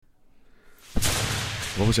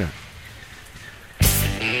What was that?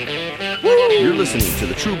 You're listening to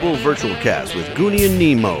the True Bull Virtual Cast with Goonie and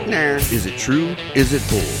Nemo. Is it true? Is it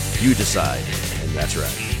bull? You decide. And that's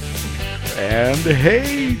right. And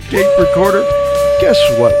hey, tape recorder, guess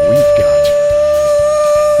what we've got?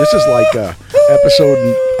 This is like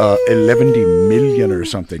episode 11 million or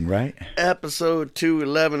something, right? Episode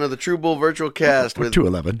 211 of the True Bull Virtual Cast with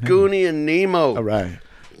 211. Goonie and Nemo. All right.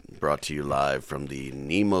 Brought to you live from the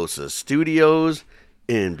Nemosa Studios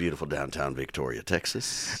in beautiful downtown Victoria,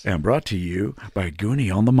 Texas. And brought to you by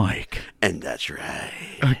Goonie on the mic. And that's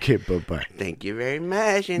right. Okay, bye-bye. Thank you very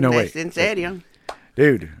much. No, wait. Serio.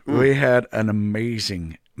 Dude, we had an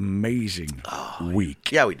amazing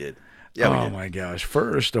week. Yeah, we did. Oh, my gosh.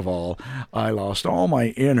 First of all, I lost all my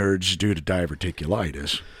innards due to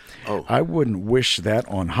diverticulitis. Oh. I wouldn't wish that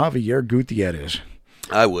on Javier Gutierrez.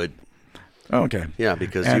 I would. Okay. Yeah,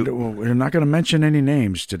 because we're not going to mention any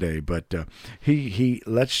names today, but he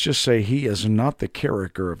let's just say he is not the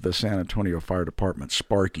character of the San Antonio Fire Department,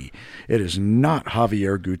 Sparky. It is not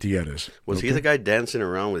Javier Gutierrez. Was he the guy dancing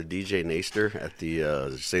around with DJ Naster at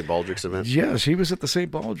the St. Baldrick's event? Yes, he was at the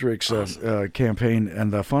St. Baldrick's campaign,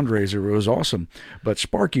 and the fundraiser was awesome. But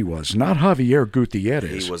Sparky was not Javier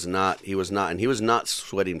Gutierrez. He was not, and he was not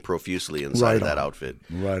sweating profusely inside of that outfit.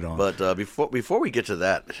 Right on. But before we get to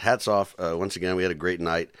that, hats off. Once again, we had a great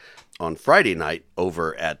night on Friday night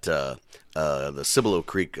over at the Cibolo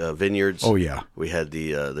Creek Vineyards. Oh, yeah. We had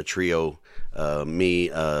the trio, me,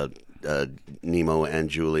 Nemo, and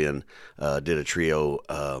Julian did a trio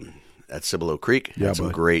at Cibolo Creek. Yeah, had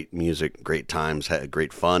some great music, great times, had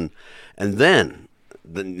great fun. And then,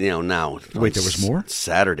 now... Wait, there was more?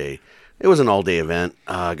 Saturday. It was an all-day event.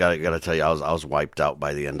 I gotta tell you, I was wiped out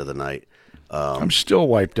by the end of the night. I'm still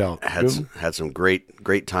wiped out. Had some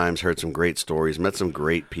great times, heard some great stories, met some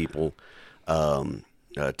great people.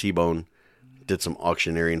 T-Bone did some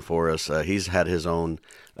auctioneering for us. He's had his own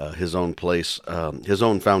place, his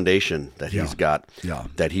own foundation that he's got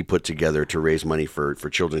that he put together to raise money for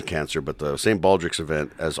children's cancer. But the St. Baldrick's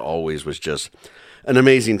event, as always, was just an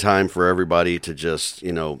amazing time for everybody to just,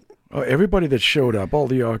 everybody that showed up, all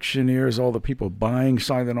the auctioneers, all the people buying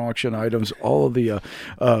silent auction items, all of the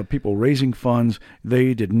people raising funds,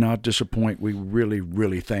 they did not disappoint. We really,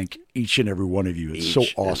 really thank each and every one of you. It's so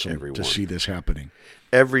awesome to see this happening.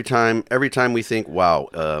 Every time we think, wow,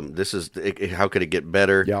 how could it get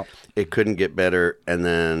better? Yeah. It couldn't get better. And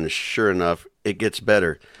then sure enough, it gets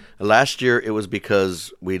better. Last year, it was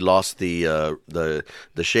because we lost the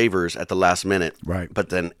shavers at the last minute. Right. But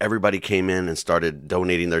then everybody came in and started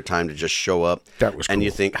donating their time to just show up. That was cool. And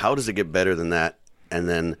you think, how does it get better than that? And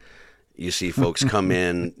then you see folks come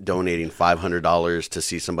in donating $500 to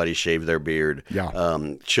see somebody shave their beard. Yeah.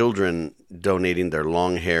 Children donating their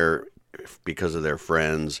long hair because of their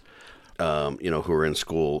friends, who are in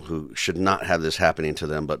school, who should not have this happening to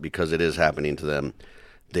them, but because it is happening to them,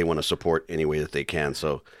 they want to support any way that they can.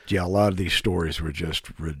 So yeah, a lot of these stories were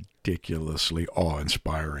just ridiculously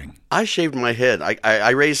awe-inspiring. I shaved my head.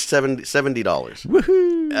 I raised $70.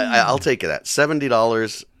 Woohoo! I'll take it at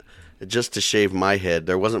 $70 just to shave my head.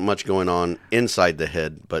 There wasn't much going on inside the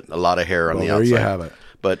head, but a lot of hair on the outside. There you have it.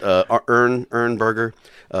 But Earn Burger,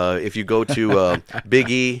 if you go to Big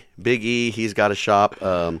E, he's got a shop.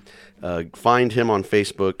 Find him on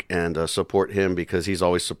Facebook and support him because he's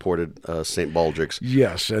always supported St. Baldrick's.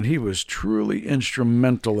 Yes, and he was truly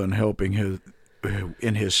instrumental in helping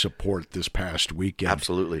his support this past weekend.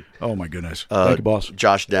 Absolutely. Oh, my goodness. Thank you, boss.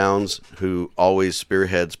 Josh Downs, who always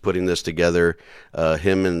spearheads putting this together,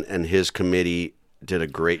 him and his committee did a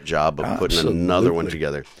great job of putting another one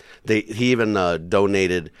together. He even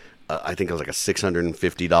donated, I think it was like a $650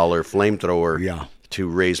 flamethrower to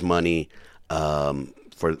raise money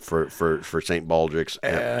for St. Baldrick's.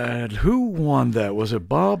 And who won that? Was it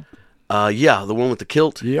Bob? Yeah, the one with the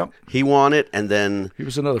kilt. Yep. He won it, and then... He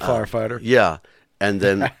was another firefighter. Yeah. And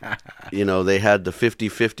then, they had the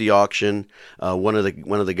 50-50 auction. One of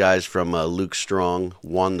the guys from Luke Strong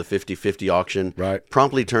won the 50-50 auction. Right.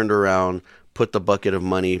 Promptly turned around, put the bucket of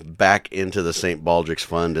money back into the St. Baldrick's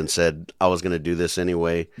fund and said, I was going to do this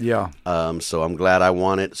anyway. Yeah. So I'm glad I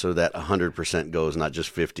won it so that 100% goes, not just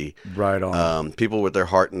 50. Right on. People with their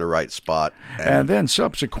heart in the right spot. And then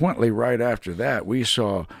subsequently, right after that, we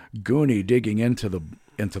saw Goonie digging into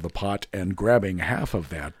the pot and grabbing half of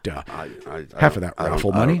that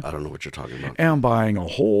raffle money. I don't know what you're talking about. And buying a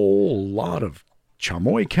whole lot of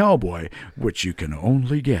Chamoy Cowboy, which you can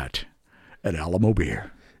only get at Alamo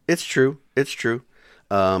Beer. It's true.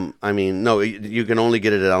 I mean, no, you can only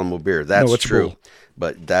get it at Alamo Beer. That's true. Bull.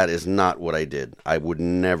 But that is not what I did. I would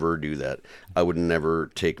never do that. I would never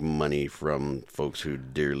take money from folks who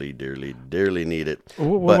dearly, dearly, dearly need it.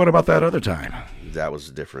 Well, what about that other time? That was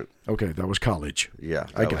different. Okay, that was college. Yeah.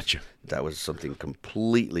 I got you. That was something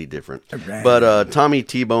completely different. Right. But Tommy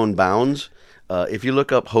T-Bone Bounds, if you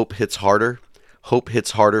look up Hope Hits Harder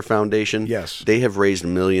Foundation. Yes. They have raised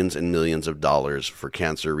millions and millions of dollars for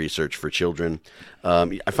cancer research for children.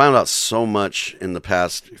 I found out so much in the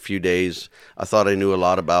past few days. I thought I knew a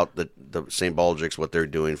lot about the St. Baldrick's, what they're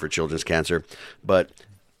doing for children's cancer. But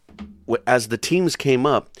as the teams came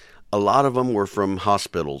up, a lot of them were from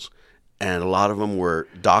hospitals, and a lot of them were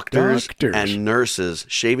doctors. And nurses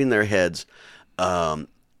shaving their heads.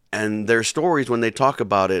 And their stories, when they talk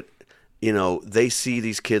about it, you know, they see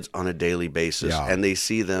these kids on a daily basis, and they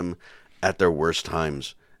see them at their worst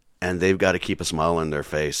times, and they've got to keep a smile on their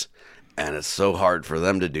face, and it's so hard for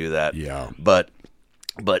them to do that. Yeah. But,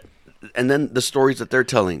 and then the stories that they're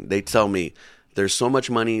telling, they tell me there's so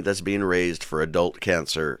much money that's being raised for adult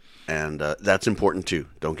cancer, and that's important too.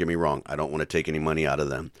 Don't get me wrong. I don't want to take any money out of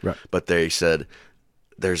them. Right. But they said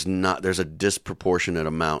there's a disproportionate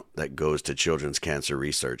amount that goes to children's cancer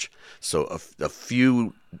research. So a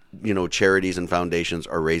few, you know, charities and foundations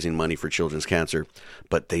are raising money for children's cancer,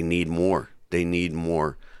 but they need more. They need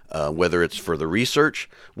more, whether it's for the research,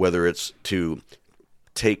 whether it's to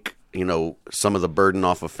take, you know, some of the burden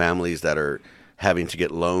off of families that are having to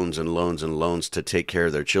get loans and loans and loans to take care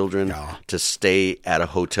of their children, to stay at a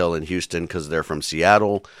hotel in Houston because they're from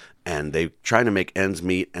Seattle, and they're trying to make ends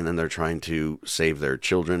meet, and then they're trying to save their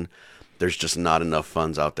children. There's just not enough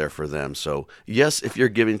funds out there for them. So, yes, if you're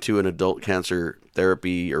giving to an adult cancer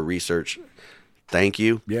therapy or research, thank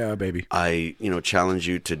you. Yeah, baby. I, challenge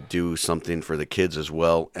you to do something for the kids as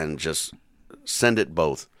well, and just send it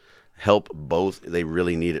both. Help both. They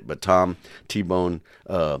really need it. But Tom T-Bone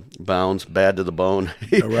Bounds, Bad to the Bone,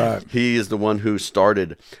 right. He is the one who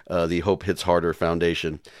started the Hope Hits Harder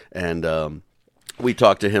Foundation. And we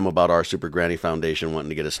talked to him about our Super Granny Foundation wanting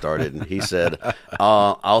to get it started. And he said,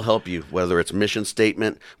 I'll help you, whether it's mission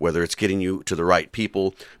statement, whether it's getting you to the right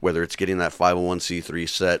people, whether it's getting that 501c3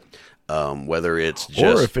 set, whether it's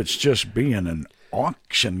just... Or if it's just being an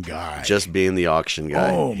auction guy. Just being the auction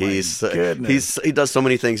guy. Oh, my goodness. He does so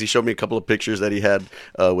many things. He showed me a couple of pictures that he had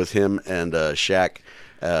with him and Shaq.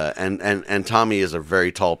 And Tommy is a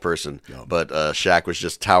very tall person, but Shaq was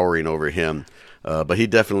just towering over him. But he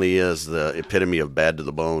definitely is the epitome of bad to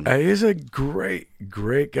the bone. He's a great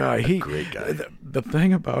guy. Great guy. The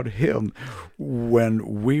thing about him,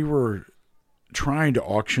 when we were trying to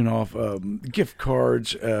auction off gift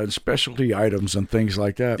cards, specialty items, and things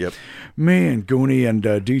like that. Yep. Me and Goonie and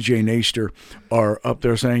DJ Naster are up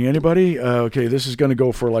there saying, anybody? Okay, this is going to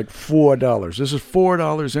go for like $4. This is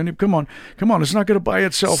 $4. Come on. It's not going to buy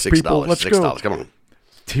itself, $6, people. Let's go. $6. Come on.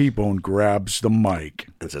 T-Bone grabs the mic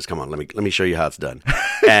and says, come on, let me show you how it's done.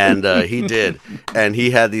 And he did. And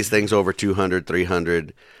he had these things over 200,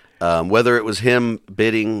 300. Whether it was him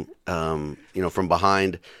bidding, from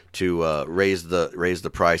behind to raise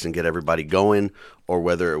the price and get everybody going, or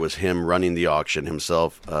whether it was him running the auction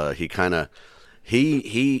himself, it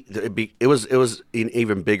was an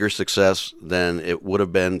even bigger success than it would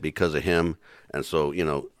have been because of him. And so,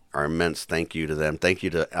 our immense thank you to them. Thank you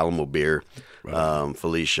to Alamo Beer,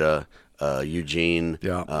 Felicia, Eugene,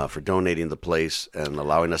 for donating the place and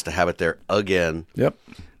allowing us to have it there again. Yep.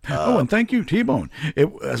 And thank you, T-Bone.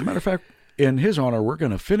 As a matter of fact, in his honor, we're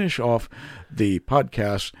going to finish off the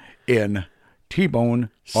podcast in T-Bone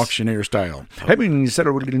auctioneer style. Okay. Can I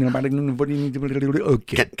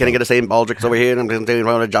get the same Baldrick's over here? I'm going to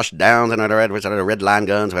do Josh Downs and red line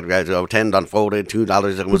guns. 10 unfolded,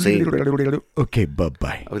 $2. Okay,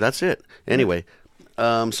 bye-bye. Oh, that's it. Anyway,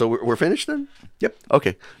 so we're finished then? Yep.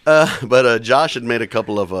 Okay. But Josh had made a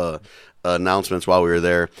couple of announcements while we were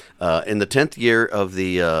there. In the 10th year of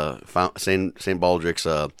the St.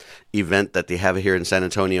 Baldrick's event that they have here in San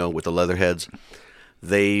Antonio with the Leatherheads,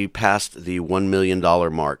 they passed the $1 million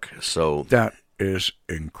mark. So that is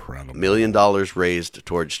incredible. $1 million raised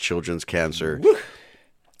towards children's cancer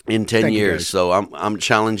in 10 years. So I'm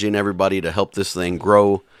challenging everybody to help this thing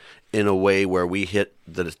grow in a way where we hit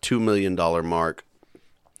the $2 million mark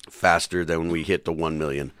faster than we hit the 1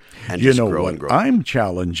 million, and just grow and grow. I'm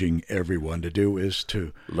challenging everyone to do is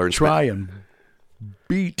to try and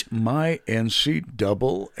beat my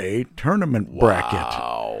NCAA tournament bracket.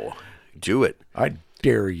 Wow, do it! I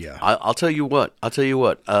dare you. I'll tell you what.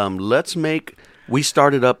 We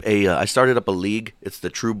started up I started up a league. It's the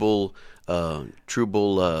True Bull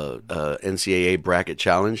NCAA bracket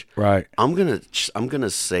challenge. Right. I'm gonna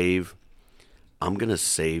save I'm gonna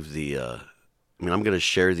save the. I'm gonna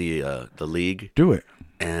share the league. Do it.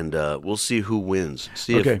 And we'll see who wins.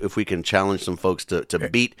 See Okay. if we can challenge some folks to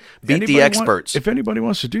beat Anybody the experts. If anybody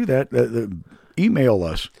wants to do that, email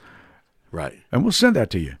us. Right. And we'll send that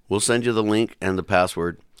to you. We'll send you the link and the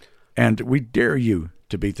password. And we dare you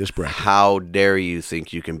to beat this bracket. How dare you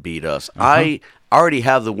think you can beat us? I already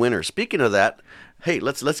have the winner. Speaking of that, hey,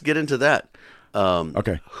 let's get into that.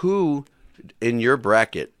 Okay. Who in your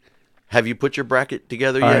bracket, have you put your bracket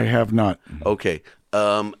together yet? I have not. Okay.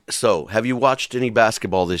 So, have you watched any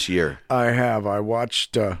basketball this year? I have. I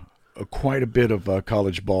watched quite a bit of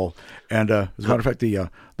college ball. And as a matter of fact, the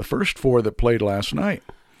first four that played last night,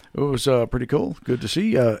 it was pretty cool. Good to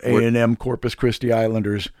see A&M Corpus Christi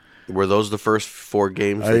Islanders. Were those the first 4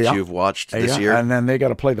 games that you've watched this year? And then they got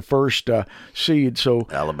to play the first seed. So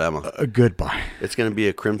Alabama. Goodbye. It's going to be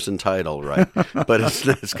a Crimson Tide, all right, but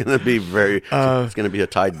it's going to be it's going to be a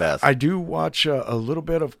Tide bath. I do watch a little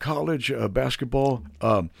bit of college basketball.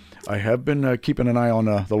 I have been keeping an eye on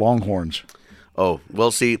the Longhorns. Oh,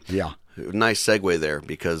 well, see, yeah. Nice segue there,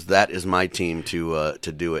 because that is my team to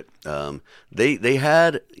do it. They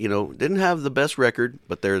had, didn't have the best record,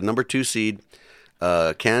 but they're number 2 seed.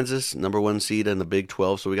 Kansas, number 1 seed in the Big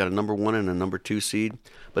 12, so we got a number 1 and a number 2 seed.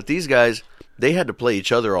 But these guys, they had to play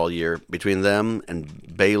each other all year. Between them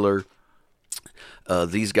and Baylor,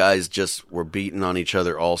 these guys just were beating on each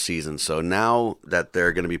other all season. So now that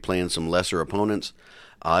they're going to be playing some lesser opponents,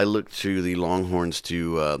 I look to the Longhorns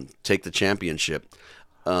to take the championship.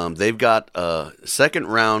 They've got second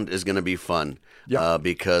round is going to be fun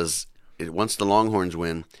because once the Longhorns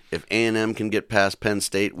win, if A&M can get past Penn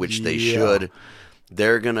State, which they should,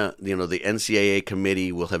 they're going to, the NCAA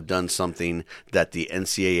committee will have done something that the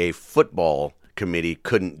NCAA football committee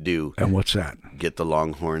couldn't do. And what's that? Get the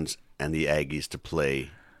Longhorns and the Aggies to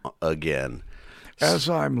play again. As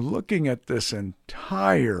I'm looking at this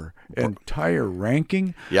entire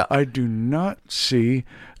ranking, I do not see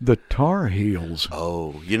the Tar Heels.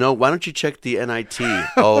 Oh, why don't you check the NIT?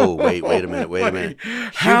 Oh, wait a minute.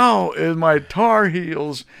 How is my Tar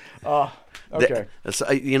Heels? Okay.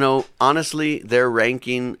 Honestly, their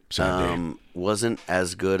ranking wasn't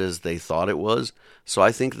as good as they thought it was. So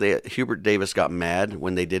I think Hubert Davis got mad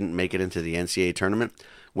when they didn't make it into the NCAA tournament.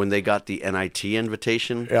 When they got the NIT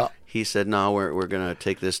invitation, he said, no, we're going to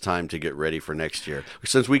take this time to get ready for next year.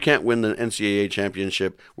 Since we can't win the NCAA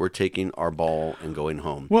championship, we're taking our ball and going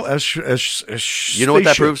home. Well, as you know what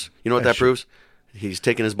that proves? You know what that proves? He's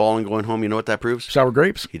taking his ball and going home. You know what that proves? Sour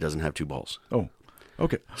grapes? He doesn't have 2 balls. Oh,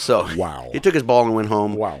 okay. So he took his ball and went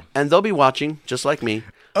home. Wow. And they'll be watching, just like me.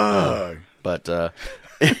 But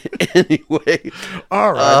anyway.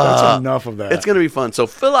 All right, that's enough of that. It's going to be fun. So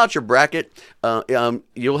fill out your bracket.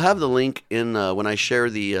 You'll have the link in when I share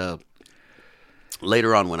the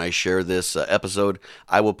later on when I share this episode.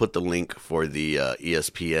 I will put the link for the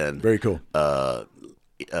ESPN. Very cool.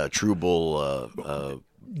 True Bull.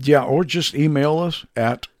 Or just email us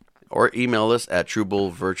at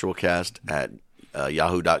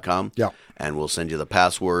truebullvirtualcast@yahoo.com. Yeah. And we'll send you the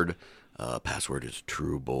password. Password is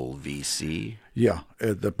TrueBullVC. Yeah,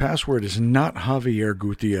 the password is not Javier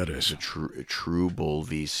Gutierrez.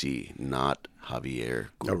 TrueBullVC, not Javier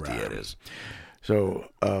Gutierrez. So,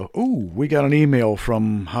 we got an email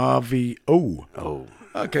from Javi. Oh.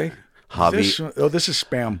 Okay. Javi. This is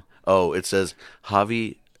spam. Oh, it says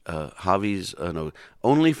Javi's,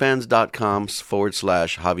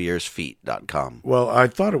 onlyfans.com/JaviersFeet.com. Well, I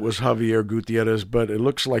thought it was Javier Gutierrez, but it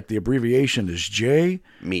looks like the abbreviation is Gutz.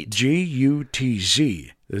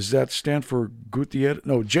 Does that stand for Gutierrez?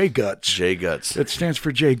 No, J Guts. J Guts. It stands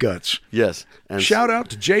for J Guts. Yes. And shout out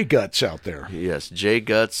to J Guts out there. Yes, J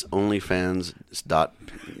Guts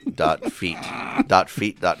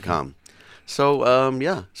onlyfans.feet.com.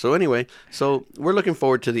 So, So anyway, we're looking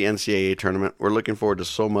forward to the NCAA tournament. We're looking forward to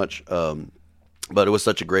so much. But it was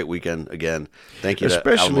such a great weekend again. Thank you.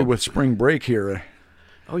 Especially with spring break here.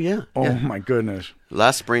 Oh, yeah. Oh, my goodness.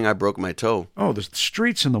 Last spring, I broke my toe. Oh, the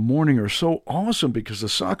streets in the morning are so awesome because the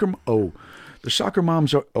soccer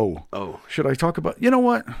moms are... Oh. Should I talk about... You know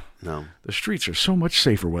what? No. The streets are so much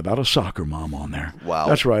safer without a soccer mom on there. Wow.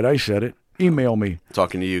 That's right. I said it. Email me.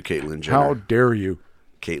 Talking to you, Caitlyn Jenner. How dare you?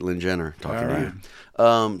 Caitlyn Jenner talking to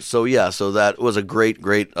you. So that was a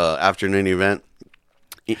great afternoon event.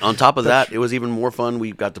 On top of that, it was even more fun.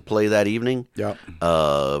 We got to play that evening. Yeah.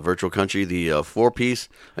 Virtual Country, the 4-piece.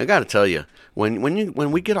 I got to tell you,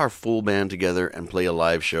 when we get our full band together and play a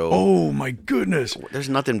live show. Oh my goodness! There's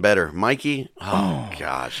nothing better. Mikey. Oh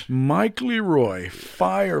gosh. Mike Leroy,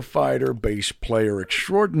 firefighter, bass player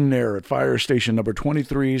extraordinaire at Fire Station number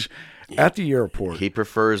 23's at the airport. He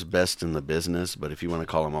prefers best in the business, but if you want to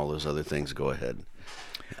call him all those other things, go ahead.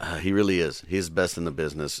 He really is. He's best in the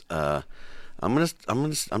business. I'm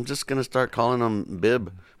just gonna start calling him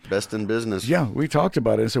Bib, best in business. Yeah, we talked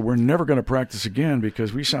about it and said we're never going to practice again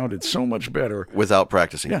because we sounded so much better without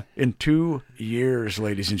practicing. Yeah, in 2 years,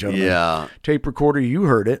 ladies and gentlemen. Yeah, tape recorder, you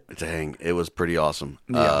heard it. Dang, it was pretty awesome.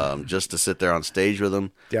 Yeah. Just to sit there on stage with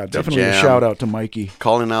him. Yeah, definitely jam, a shout out to Mikey,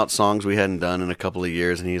 calling out songs we hadn't done in a couple of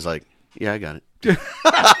years, and he's like, "Yeah, I got it."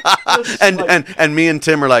 and me and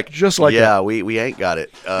Tim are like, just like yeah, that. we ain't got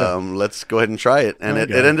it. Let's go ahead and try it, and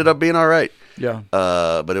it ended up being all right. Yeah.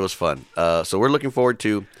 But it was fun. So we're looking forward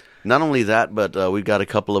to not only that, but we've got a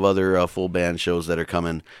couple of other full band shows that are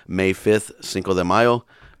coming May 5th, Cinco de Mayo,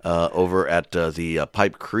 over at the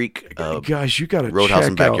Pipe Creek guys, you got to Roadhouse check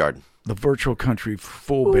and Backyard. Out the Virtual Country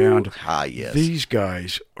full band. Yes. These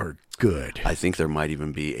guys are good. I think there might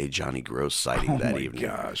even be a Johnny Gross sighting that evening. Oh,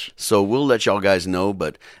 my gosh. So we'll let y'all guys know,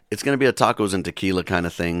 but it's going to be a tacos and tequila kind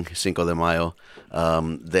of thing, Cinco de Mayo.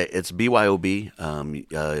 It's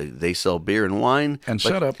BYOB. They sell beer and wine. And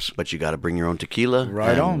setups. But you got to bring your own tequila.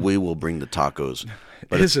 Right on. We will bring the tacos.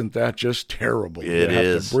 But isn't that just terrible? It you have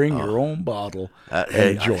is. to bring your own bottle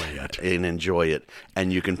and enjoy it.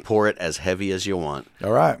 And you can pour it as heavy as you want.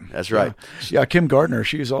 All right. That's right. Yeah, Kim Gardner,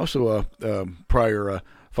 she's also a prior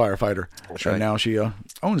firefighter. That's right. And now she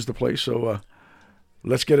owns the place, so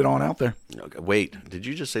let's get it on out there. Okay, wait, did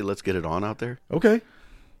you just say let's get it on out there? Okay.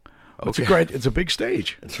 It's a big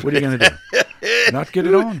stage. What are you going to do? Not get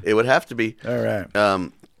it on? It would have to be. All right.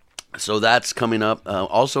 So that's coming up.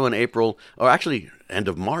 Also in April, or actually end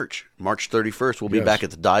of March 31st, we'll be back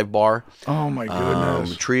at the Dive Bar. Oh, my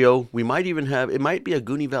goodness. Trio. We might even it might be a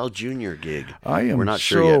Goonie Val Jr. gig. We're not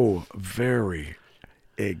sure yet. So very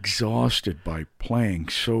exhausted by playing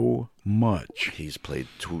so much. He's played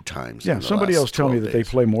 2 times. Yeah, somebody else tell me that they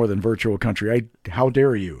play more than Virtual Country. How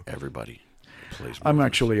dare you? Everybody plays more. I'm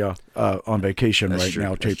actually on vacation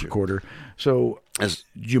now, tape recorder. So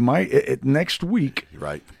you might next week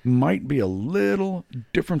might be a little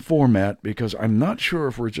different format because I'm not sure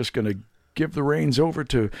if we're just going to give the reins over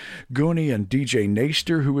to Goonie and DJ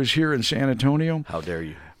Naster, who is here in San Antonio. How dare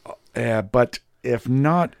you? But if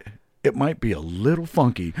not, it might be a little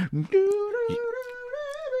funky.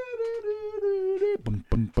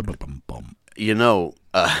 You know,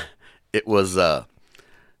 it was.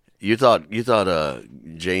 You thought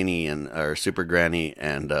Janie or Super Granny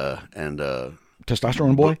and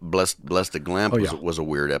Testosterone Boy, Blessed the Glamp was a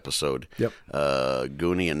weird episode. Yep.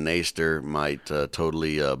 Goonie and Naster might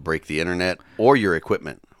totally break the internet or your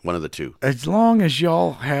equipment. One of the two. As long as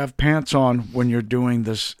y'all have pants on when you're doing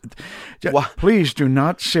this, please do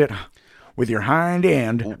not sit with your hind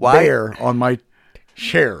end bare on my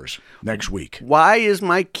chairs next week. Why is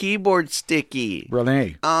my keyboard sticky?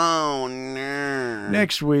 Brother, oh no.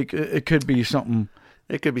 Next week it could be something.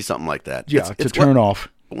 It could be something like that. Yeah, it's turn off.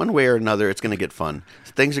 One way or another, it's going to get fun.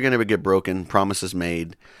 Things are going to get broken. Promises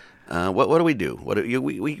made. What do we do?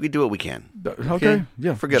 We do what we can. Okay.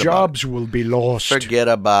 Yeah. Forget Jobs about it. will be lost. Forget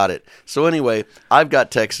about it. So anyway, I've got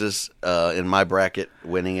Texas in my bracket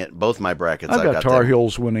winning it. Both my brackets. I've got Tar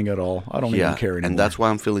Heels winning it all. I don't even care anymore. And that's why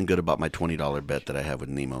I'm feeling good about my $20 bet that I have with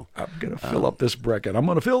Nemo. I'm going to fill up this bracket. I'm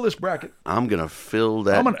going to fill this bracket. I'm going to fill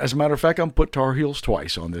that. As a matter of fact, I'm put Tar Heels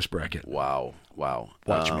twice on this bracket. Wow.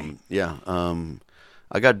 Watch me. Yeah.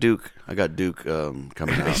 I got Duke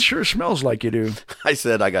coming out. It sure smells like you do. I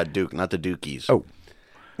said I got Duke, not the Dukies. Oh.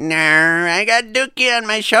 No, I got Dookie on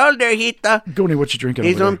my shoulder, Hita. Goonie, what you drinking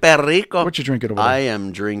He's over there? un perrico. What you drinking over there? I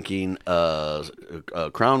am drinking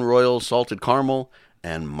Crown Royal Salted Caramel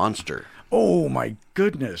and Monster. Oh, my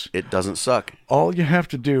goodness. It doesn't suck. All you have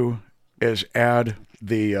to do is add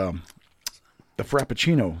the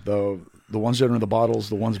Frappuccino, the ones that are in the bottles,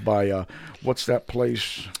 the ones by, what's that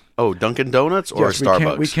place? Oh, Dunkin' Donuts or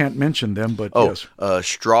Starbucks? We can't mention them, but yes.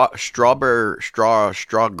 Strawgrux.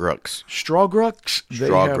 Strawgrux?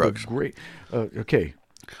 They have a great... okay.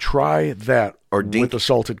 Try that with the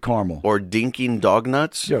salted caramel. Or Dinking Dog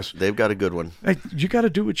Nuts? Yes. They've got a good one. Hey, you got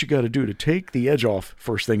to do what you got to do to take the edge off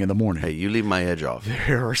first thing in the morning. Hey, you leave my edge off.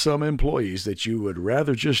 There are some employees that you would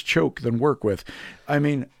rather just choke than work with. I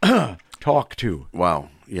mean, talk to. Wow.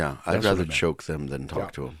 Yeah, I'd rather choke them than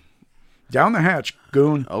talk to them. Down the hatch,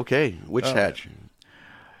 goon. Okay, which hatch?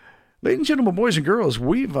 Ladies and gentlemen, boys and girls,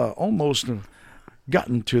 we've almost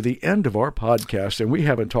gotten to the end of our podcast, and we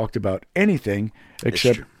haven't talked about anything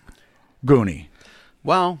except Goonie.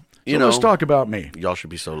 Well, let's talk about me. Y'all should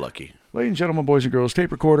be so lucky. Ladies and gentlemen, boys and girls,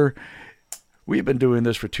 tape recorder, we've been doing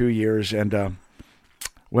this for 2 years, and,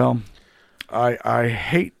 I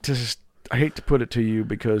hate to I hate to put it to you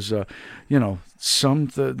because,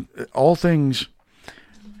 all things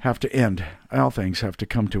have to end. All things have to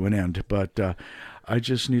come to an end. But I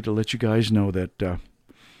just need to let you guys know that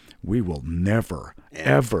we will never,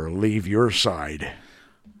 ever leave your side.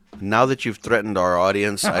 Now that you've threatened our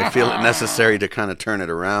audience, I feel it necessary to kind of turn it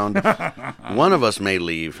around. One of us may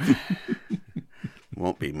leave.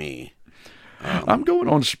 Won't be me. I'm going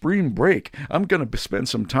on spring break. I'm going to spend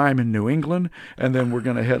some time in New England, and then we're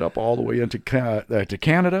going to head up all the way into to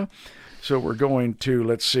Canada. So we're going to,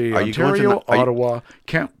 let's see, Ontario, Ottawa,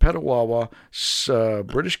 Petawawa,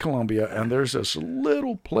 British Columbia, and there's this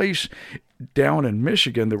little place down in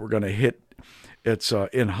Michigan that we're going to hit. It's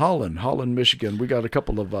in Holland, Michigan. We got a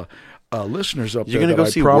couple of listeners up there that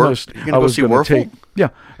I promised I was going to take. Yeah,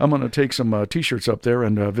 I'm going to take some T-shirts up there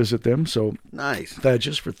and visit them. So nice.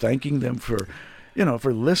 Just for thanking them for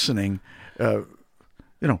listening,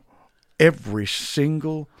 every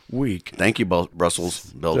single week. Thank you,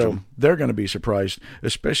 Brussels, Belgium. So they're going to be surprised,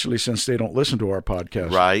 especially since they don't listen to our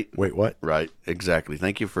podcast. Right. Wait, what? Right. Exactly.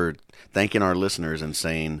 Thank you for thanking our listeners and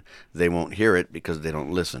saying they won't hear it because they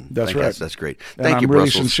don't listen. That's right. That's great. Thank you, Brussels. I'm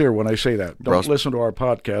really sincere when I say that. Don't listen to our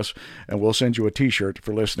podcast, and we'll send you a T-shirt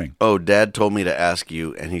for listening. Oh, Dad told me to ask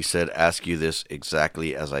you, and he said ask you this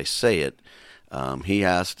exactly as I say it. He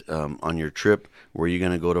asked, on your trip, were you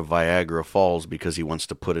going to go to Viagra Falls because he wants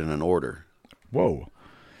to put in an order? Whoa.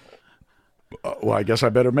 Well, I guess I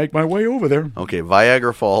better make my way over there. Okay,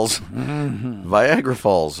 Viagra Falls. Mm-hmm. Viagra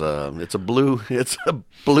Falls. It's a blue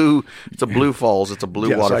falls. It's a blue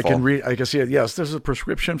waterfall. Yes, I can read. I can see it. Yes, this is a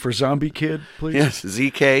prescription for Zombie Kid, please. Yes,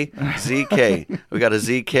 ZK. We got a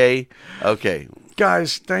ZK. Okay.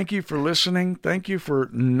 Guys, thank you for listening. Thank you for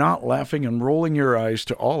not laughing and rolling your eyes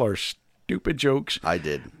to all our stupid jokes. I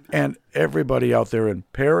did. And everybody out there in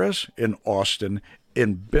Paris, in Austin,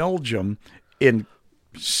 in Belgium, in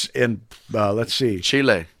let's see,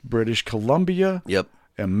 Chile, British Columbia, yep,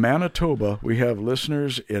 and Manitoba. We have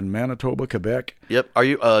listeners in Manitoba, Quebec. Yep. Are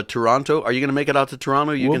you Toronto? Are you going to make it out to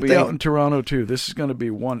Toronto? We'll be out in Toronto too. This is going to be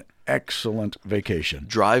one excellent vacation.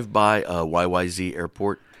 Drive by YYZ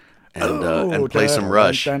Airport and play some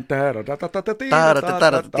Rush. I might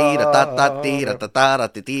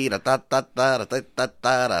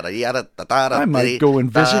go and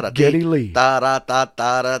visit Geddy Lee. That's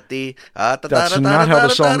not how the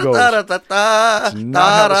song goes. That's not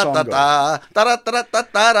how the song goes.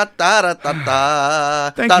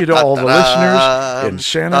 Thank you to all the listeners in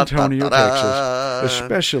San Antonio, Texas,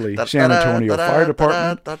 especially San Antonio Fire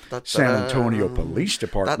Department, San Antonio Police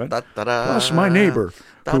Department, plus my neighbor,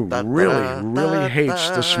 who really, really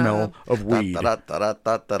hates the smell of weed.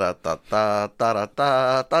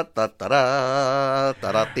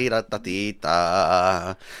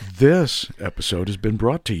 This episode has been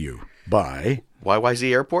brought to you by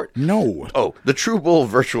YYZ Airport? No. Oh, the True Bull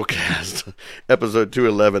Virtual Cast. Episode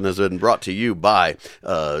 211 has been brought to you by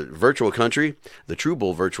Virtual Country, the True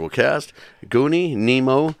Bull Virtual Cast, Goonie,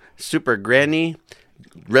 Nemo, Super Granny,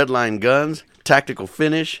 Redline Guns, Tactical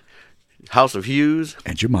Finish, House of Hughes,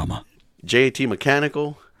 and your mama, JAT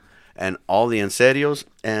Mechanical, and all the Enserios,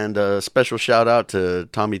 and a special shout out to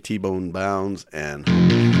Tommy T-Bone Bounds and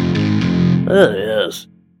Oh yes.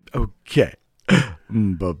 Okay.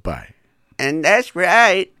 Bye-bye. And that's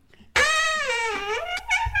right.